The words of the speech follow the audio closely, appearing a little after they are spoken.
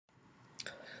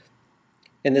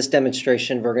In this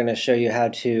demonstration, we're going to show you how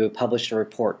to publish a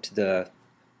report to the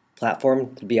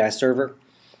platform, the BI server.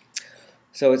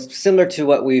 So it's similar to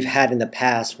what we've had in the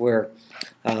past where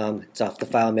it's off the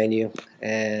file menu,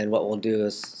 and what we'll do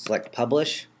is select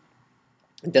publish.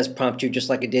 It does prompt you just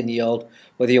like it did in the old,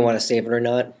 whether you want to save it or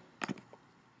not.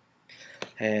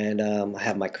 And I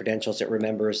have my credentials. It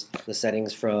remembers the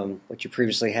settings from what you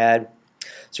previously had.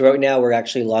 So right now we're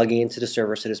actually logging into the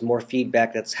server, so there's more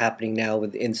feedback that's happening now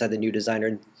inside the new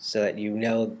designer, so that you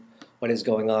know what is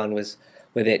going on with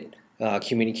it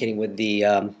communicating with the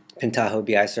Pentaho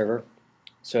BI server.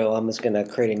 So I'm just going to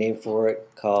create a name for it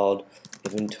called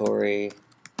inventory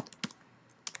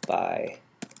by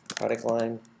product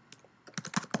line.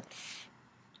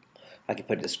 I can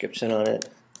put a description on it,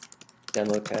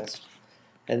 demo test,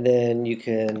 and then you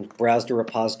can browse the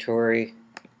repository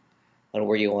on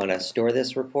where you want to store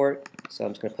this report. So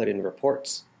I'm just going to put in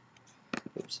reports.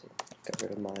 Oops, got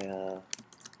rid of my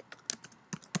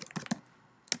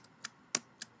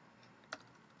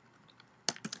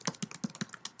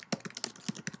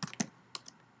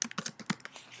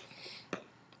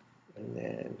and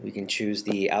then we can choose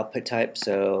the output type.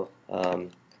 So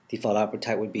default output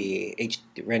type would be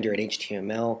render in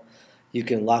HTML. You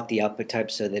can lock the output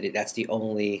type so that that's the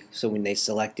only, so when they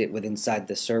select it inside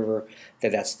the server,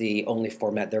 that's the only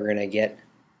format they're going to get.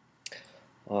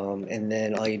 And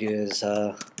then all you do is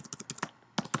enter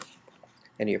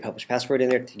your published password in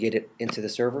there to get it into the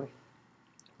server.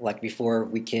 Like before,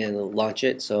 we can launch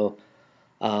it. So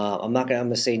I'm going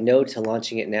to say no to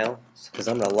launching it now, because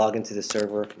I'm going to log into the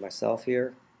server myself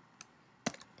here.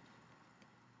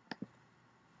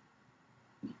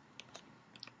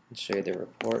 I'll show you the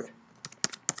report.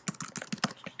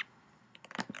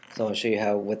 So I'll show you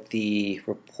how what the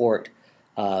report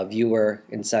viewer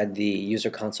inside the user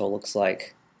console looks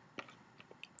like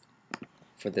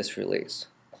for this release.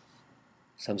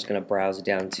 So I'm just going to browse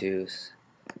down to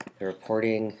the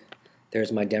reporting.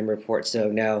 There's my demo report. So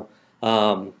now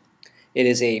it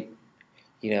is a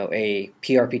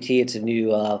PRPT. It's a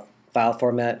new file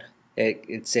format.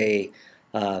 It's the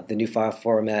new file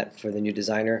format for the new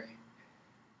designer.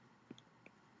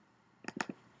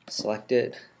 Select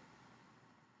it,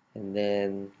 and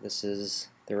then this is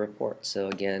the report. So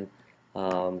again,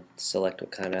 select what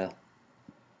kind of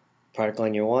product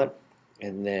line you want,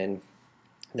 and then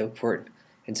the report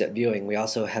ends up viewing. We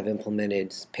also have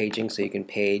implemented paging, so you can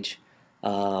page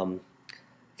the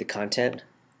content,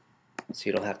 so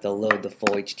you don't have to load the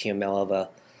full HTML of a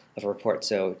report.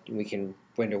 So we can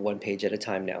render one page at a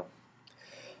time now.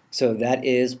 So that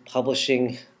is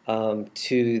publishing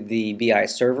to the BI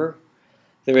server.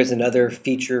 There is another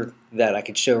feature that I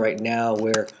could show right now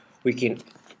where we can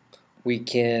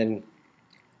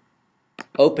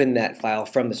open that file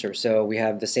from the server. So we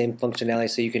have the same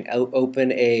functionality, so you can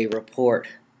open a report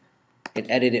and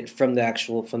edit it from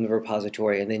the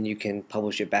repository, and then you can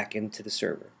publish it back into the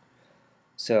server.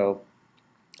 So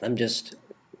I'm just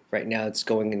right now it's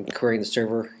going and querying the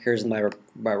server. Here's my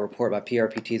report, my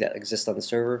PRPT that exists on the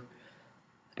server.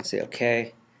 I say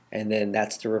OK, and then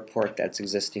that's the report that's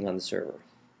existing on the server.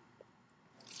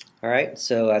 Alright,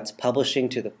 so that's publishing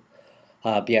to the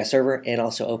BI server and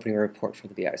also opening a report from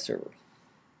the BI server.